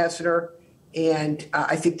Arctic ambassador. And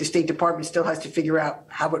I think the State Department still has to figure out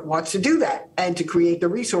how it wants to do that and to create the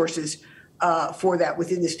resources for that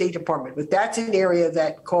within the State Department. But that's an area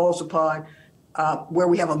that calls upon where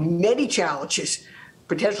we have many challenges,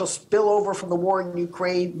 potential spillover from the war in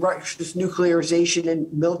Ukraine, Russia's nuclearization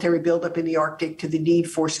and military buildup in the Arctic, to the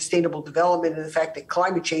need for sustainable development and the fact that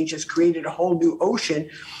climate change has created a whole new ocean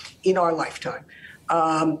in our lifetime.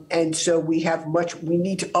 And so we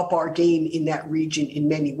need to up our game in that region in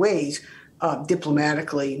many ways,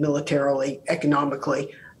 diplomatically, militarily,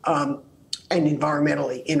 economically, and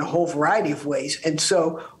environmentally, in a whole variety of ways. And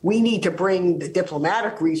so we need to bring the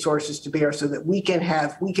diplomatic resources to bear so that we can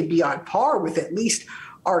be on par with at least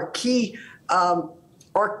our key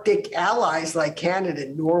Arctic allies like Canada,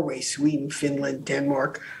 Norway, Sweden, Finland,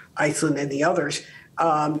 Denmark, Iceland, and the others,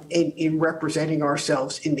 in representing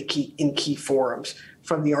ourselves in key forums,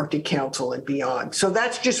 from the Arctic Council and beyond. So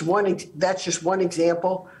that's just one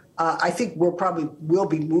example. I think we'll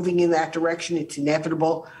be moving in that direction. It's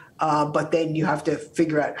inevitable. But then you have to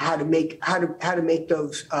figure out how to make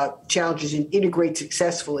those challenges and integrate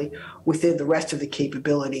successfully within the rest of the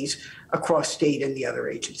capabilities across state and the other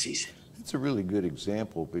agencies. It's a really good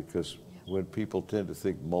example, because when people tend to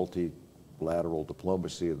think multilateral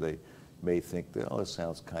diplomacy, they may think that, oh, this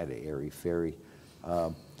sounds kind of airy-fairy.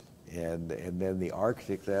 And then the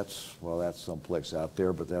Arctic, that's someplace out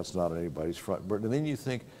there, but that's not on anybody's front burner. And then you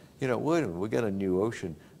think, wait a minute, we got a new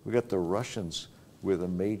ocean. We got the Russians with a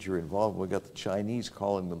major involvement. We got the Chinese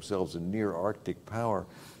calling themselves a near Arctic power.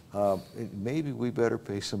 Maybe we better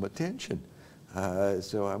pay some attention.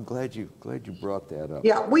 So I'm glad you brought that up.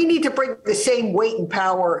 Yeah, we need to bring the same weight and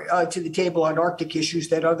power to the table on Arctic issues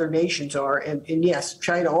that other nations are. And yes,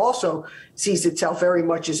 China also sees itself very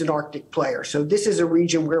much as an Arctic player. So this is a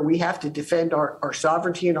region where we have to defend our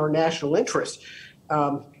sovereignty and our national interests.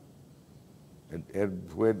 And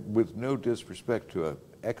with no disrespect to an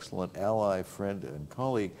excellent ally, friend, and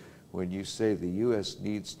colleague, when you say the U.S.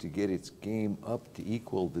 needs to get its game up to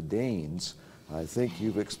equal the Danes, I think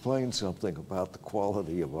you've explained something about the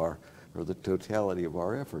quality of or the totality of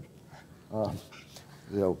our effort.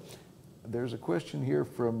 So there's a question here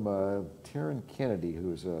from Taryn Kennedy,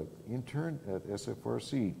 who's an intern at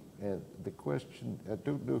SFRC. And the question, I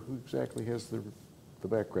don't know who exactly has the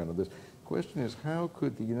background of this. The question is, how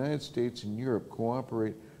could the United States and Europe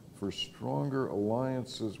cooperate for stronger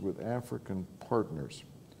alliances with African partners?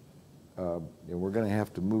 And we're going to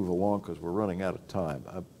have to move along because we're running out of time.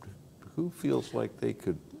 Who feels like they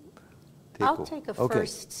could take I'll take a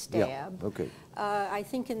first stab. Yeah. Okay. I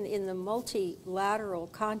think in the multilateral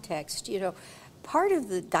context, part of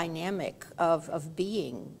the dynamic of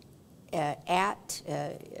being at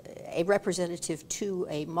a representative to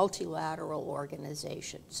a multilateral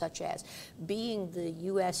organization, such as being the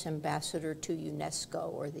U.S. ambassador to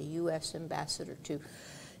UNESCO or the U.S. ambassador to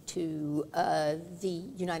the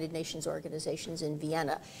United Nations organizations in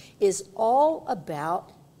Vienna, is all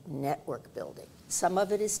about network building. Some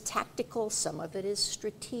of it is tactical, some of it is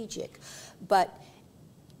strategic, but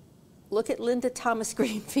look at Linda Thomas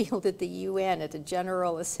Greenfield at the UN at the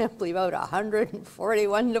General Assembly vote,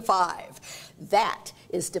 141 to 5. That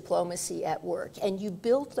is diplomacy at work. And you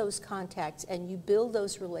build those contacts and you build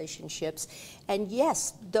those relationships. And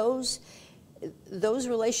yes, those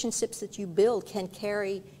relationships that you build can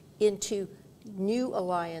carry into new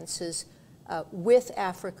alliances with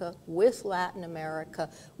Africa, with Latin America,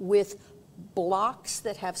 with blocs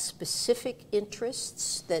that have specific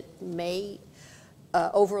interests that may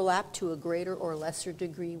overlap to a greater or lesser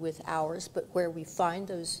degree with ours, but where we find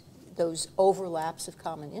those overlaps of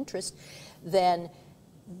common interest, then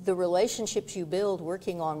the relationships you build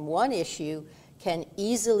working on one issue can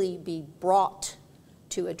easily be brought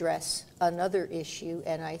to address another issue.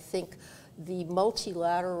 And I think the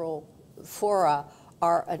multilateral fora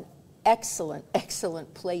are an excellent,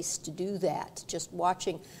 excellent place to do that. Just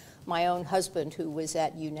watching my own husband, who was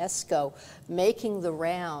at UNESCO, making the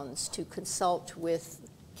rounds to consult with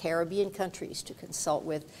Caribbean countries, to consult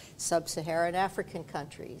with sub-Saharan African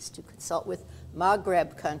countries, to consult with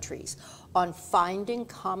Maghreb countries on finding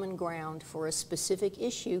common ground for a specific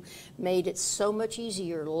issue, made it so much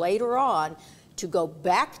easier later on to go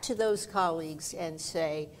back to those colleagues and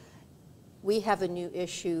say, we have a new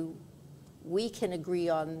issue, we can agree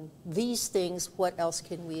on these things, what else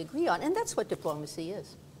can we agree on? And that's what diplomacy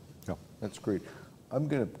is. Yeah, that's great. I'm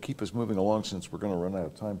going to keep us moving along since we're going to run out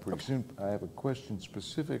of time pretty soon. I have a question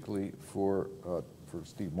specifically for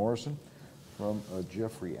Steve Morrison from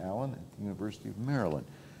Jeffrey Allen at the University of Maryland.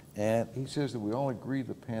 And he says that we all agree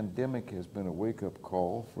the pandemic has been a wake-up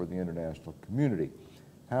call for the international community.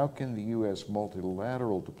 how can the U.S.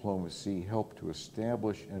 multilateral diplomacy help to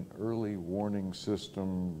establish an early warning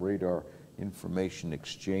system, radar information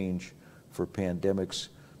exchange for pandemics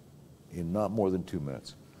in not more than 2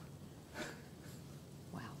 minutes?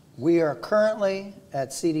 Wow. We are currently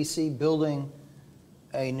at CDC building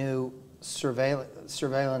a new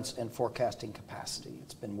surveillance and forecasting capacity.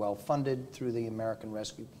 It's been well funded through the American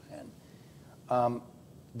Rescue Plan.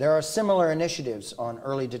 There are similar initiatives on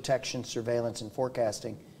early detection, surveillance, and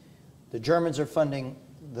forecasting. The Germans are funding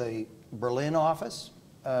the Berlin office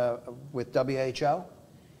with WHO.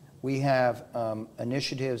 We have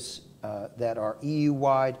initiatives that are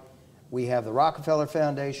EU-wide. We have the Rockefeller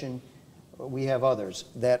Foundation. We have others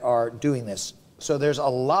that are doing this. So there's a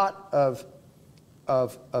lot of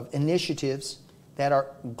initiatives that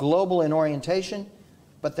are global in orientation,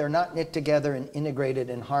 but they're not knit together and integrated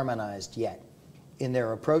and harmonized yet in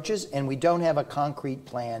their approaches, and we don't have a concrete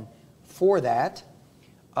plan for that.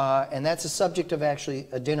 And that's a subject of actually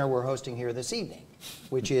a dinner we're hosting here this evening,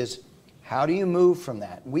 which is how do you move from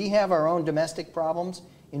that? We have our own domestic problems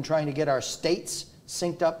in trying to get our states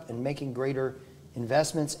synced up and making greater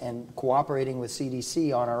investments and cooperating with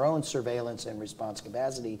CDC on our own surveillance and response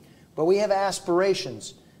capacity. But we have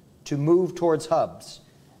aspirations to move towards hubs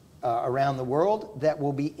around the world that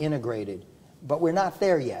will be integrated. But we're not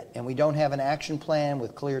there yet, and we don't have an action plan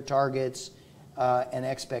with clear targets and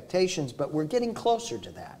expectations, but we're getting closer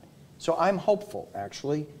to that. So I'm hopeful,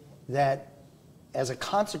 actually, that as a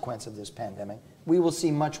consequence of this pandemic, we will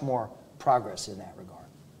see much more progress in that regard.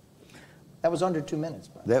 That was under 2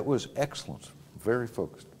 minutes. That was excellent, very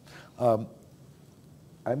focused. I'm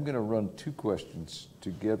going to run 2 questions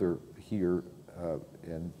together here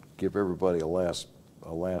and give everybody a last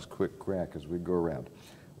quick crack as we go around.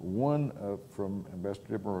 One from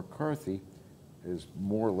Ambassador Deborah McCarthy is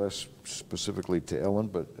more or less specifically to Ellen,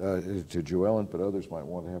 but to Jo Ellen, but others might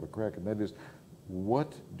want to have a crack, and that is,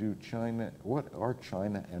 what are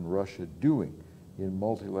China and Russia doing in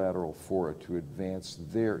multilateral fora to advance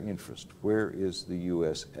their interest? Where is the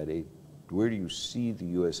U.S. where do you see the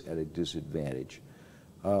U.S. at a disadvantage?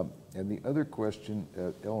 And the other question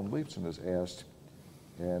Ellen Leifson has asked,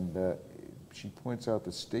 and she points out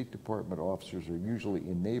that State Department officers are usually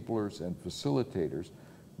enablers and facilitators,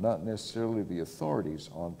 not necessarily the authorities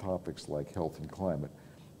on topics like health and climate.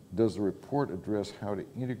 Does the report address how to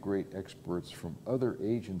integrate experts from other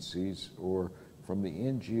agencies or from the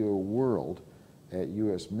NGO world at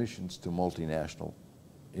U.S. missions to multinational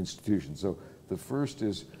institutions? So the first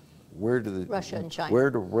is, where do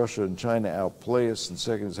Russia and China outplay us? And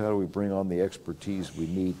second is, how do we bring on the expertise we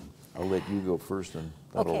need? I'll let you go first, and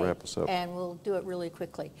that'll wrap us up. And we'll do it really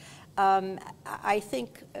quickly. I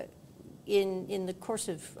think in the course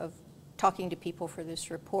of talking to people for this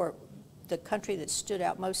report, the country that stood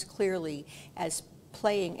out most clearly as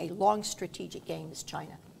playing a long strategic game is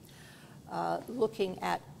China. Looking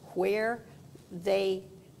at where they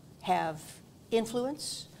have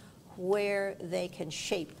influence, where they can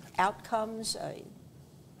shape outcomes,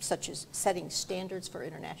 such as setting standards for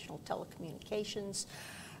international telecommunications,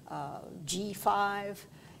 G5,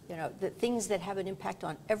 the things that have an impact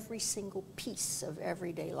on every single piece of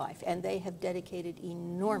everyday life. And they have dedicated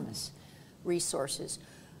enormous resources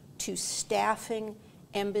to staffing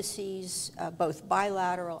embassies, both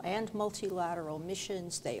bilateral and multilateral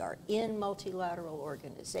missions. They are in multilateral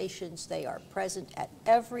organizations. They are present at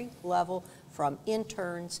every level, from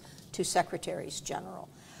interns to secretaries general.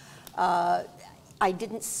 I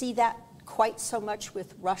didn't see that quite so much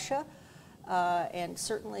with Russia. And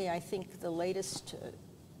certainly I think the latest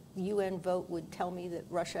UN vote would tell me that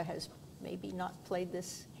Russia has maybe not played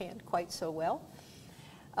this hand quite so well.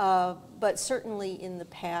 But certainly in the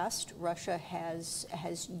past, Russia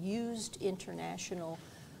has used international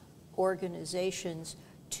organizations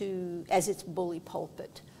as its bully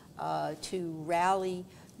pulpit, to rally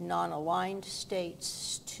non-aligned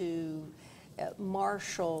states, to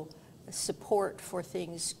marshal support for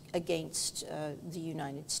things against the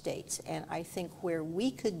United States. And I think where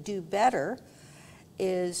we could do better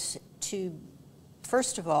is to,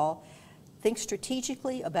 first of all, think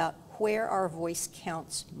strategically about where our voice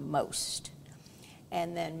counts most,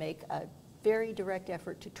 and then make a very direct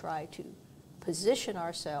effort to try to position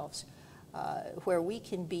ourselves where we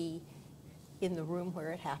can be in the room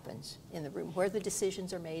where it happens, in the room where the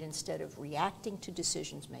decisions are made, instead of reacting to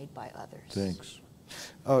decisions made by others. Thanks.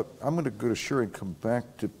 I'm going to go to Sherry and come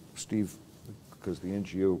back to Steve, because the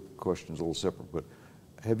NGO question is a little separate. But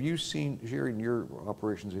have you seen, Sherry, in your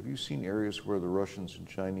operations, have you seen areas where the Russians and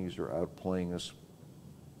Chinese are outplaying us?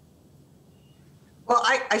 Well,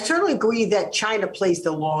 I certainly agree that China plays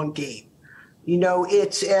the long game. You know,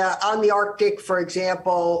 it's on the Arctic, for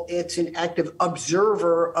example, it's an active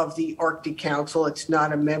observer of the Arctic Council. It's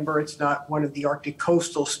not a member, it's not one of the Arctic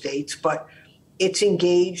coastal states, but it's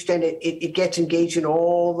engaged, and it gets engaged in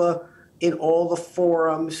all the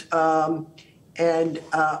forums, and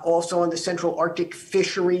also on the Central Arctic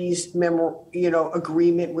Fisheries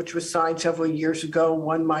Agreement, which was signed several years ago.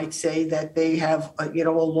 One might say that they have a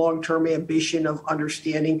long-term ambition of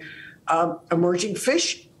understanding emerging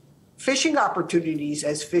fishing opportunities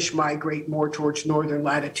as fish migrate more towards northern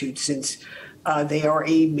latitudes, since they are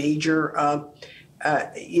a major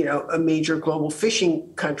global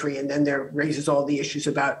fishing country. And then there raises all the issues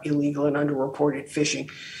about illegal and underreported fishing.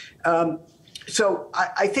 So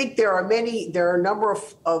I think there are a number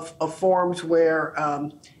of forums where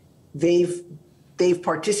they've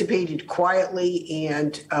participated quietly,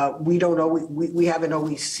 and we haven't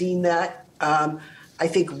always seen that. I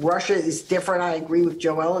think Russia is different. I agree with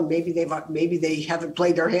Joelle, and maybe they haven't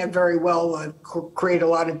played their hand very well, create a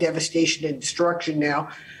lot of devastation and destruction now.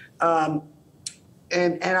 And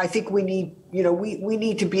I think we need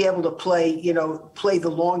to be able to play the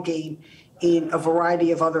long game in a variety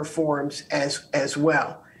of other forums as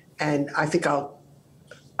well. And I think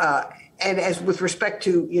and as with respect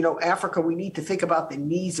to Africa, we need to think about the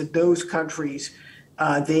needs of those countries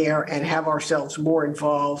there, and have ourselves more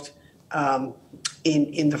involved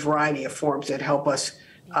in the variety of forums that help us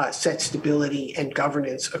set stability and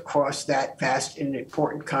governance across that vast and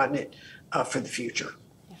important continent for the future.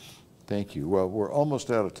 Thank you. Well, we're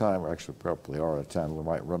almost out of time. We're actually probably are out of time. We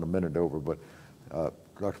might run a minute over, but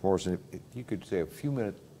Dr. Morrison, if you could say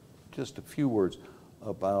just a few words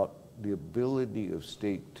about the ability of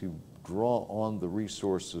state to draw on the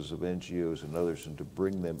resources of NGOs and others and to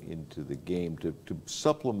bring them into the game, to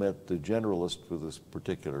supplement the generalist with this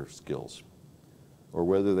particular skills, or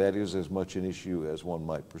whether that is as much an issue as one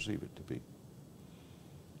might perceive it to be.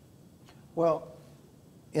 Well,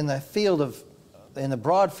 in the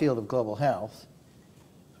broad field of global health,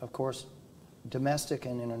 of course, domestic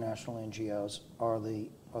and international NGOs are the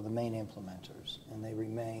main implementers, and they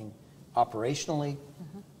remain operationally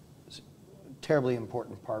terribly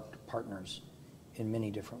important partners in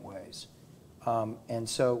many different ways. And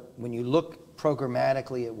so when you look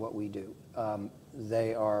programmatically at what we do,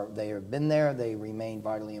 they have been there, they remain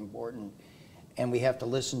vitally important, and we have to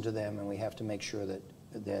listen to them, and we have to make sure that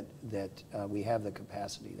we have the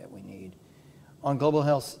capacity that we need. On global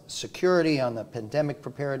health security, on the pandemic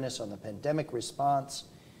preparedness, on the pandemic response,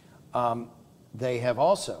 they have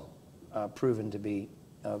also proven to be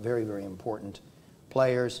very, very important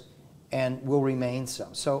players, and will remain so.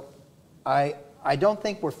 So I don't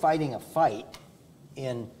think we're fighting a fight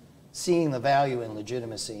in seeing the value and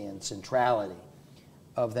legitimacy and centrality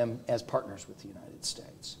of them as partners with the United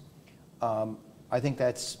States. I think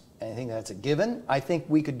that's a given. I think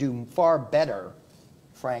we could do far better,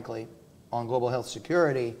 frankly, on global health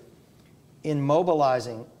security in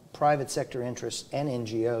mobilizing private sector interests and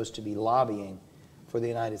NGOs to be lobbying for the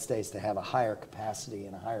United States to have a higher capacity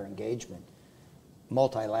and a higher engagement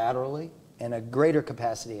multilaterally, and a greater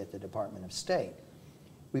capacity at the Department of State.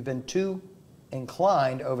 We've been too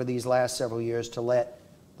inclined over these last several years to let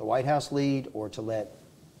the White House lead, or to let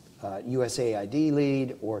USAID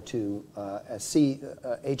lead, or to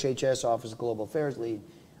HHS, Office of Global Affairs, lead,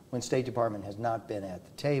 when State Department has not been at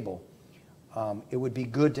the table. It would be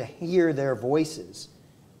good to hear their voices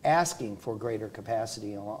asking for greater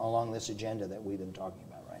capacity along this agenda that we've been talking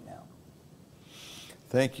about right now.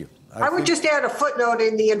 Thank you. I would just add a footnote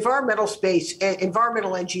in the environmental space.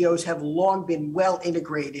 Environmental NGOs have long been well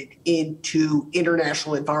integrated into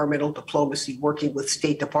international environmental diplomacy, working with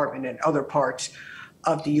State Department and other parts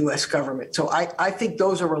of the U.S. government. So I think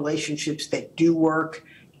those are relationships that do work,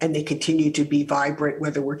 and they continue to be vibrant,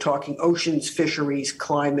 whether we're talking oceans, fisheries,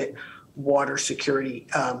 climate, water security.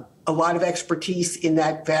 A lot of expertise in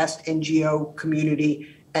that vast NGO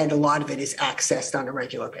community, and a lot of it is accessed on a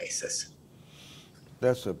regular basis.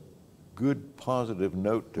 That's a good positive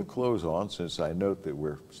note to close on, since I note that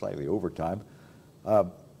we're slightly over time.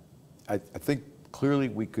 I think clearly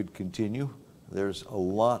we could continue. There's a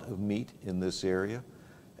lot of meat in this area.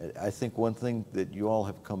 I think one thing that you all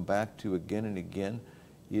have come back to again and again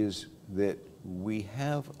is that we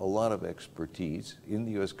have a lot of expertise in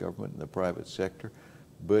the U.S. government and the private sector,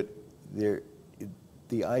 but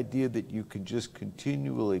the idea that you can just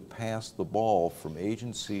continually pass the ball from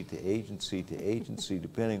agency to agency to agency,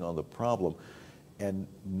 depending on the problem, and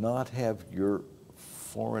not have your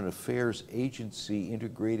foreign affairs agency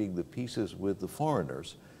integrating the pieces with the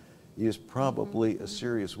foreigners is probably a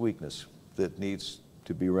serious weakness that needs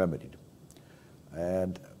to be remedied.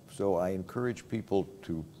 And So I encourage people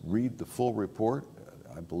to read the full report.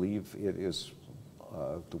 I believe it is,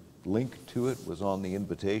 the link to it was on the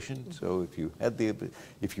invitation. So if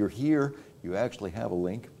you're here, you actually have a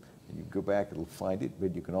link. And you go back, it'll find it,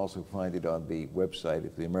 but you can also find it on the website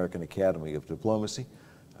of the American Academy of Diplomacy,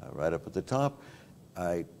 right up at the top.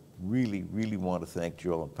 I really, really want to thank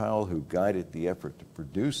Joel and Powell, who guided the effort to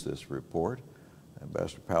produce this report.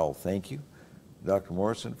 Ambassador Powell, thank you. Dr.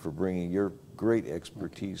 Morrison, for bringing your great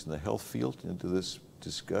expertise in the health field into this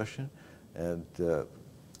discussion, and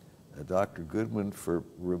Dr. Goodwin for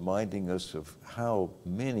reminding us of how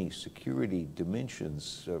many security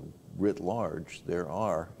dimensions writ large there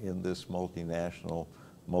are in this multinational,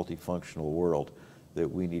 multifunctional world that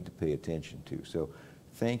we need to pay attention to. So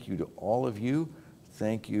thank you to all of you.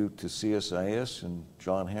 Thank you to CSIS and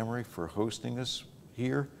John Hamre for hosting us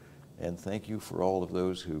here, and thank you for all of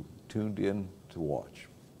those who tuned in to watch.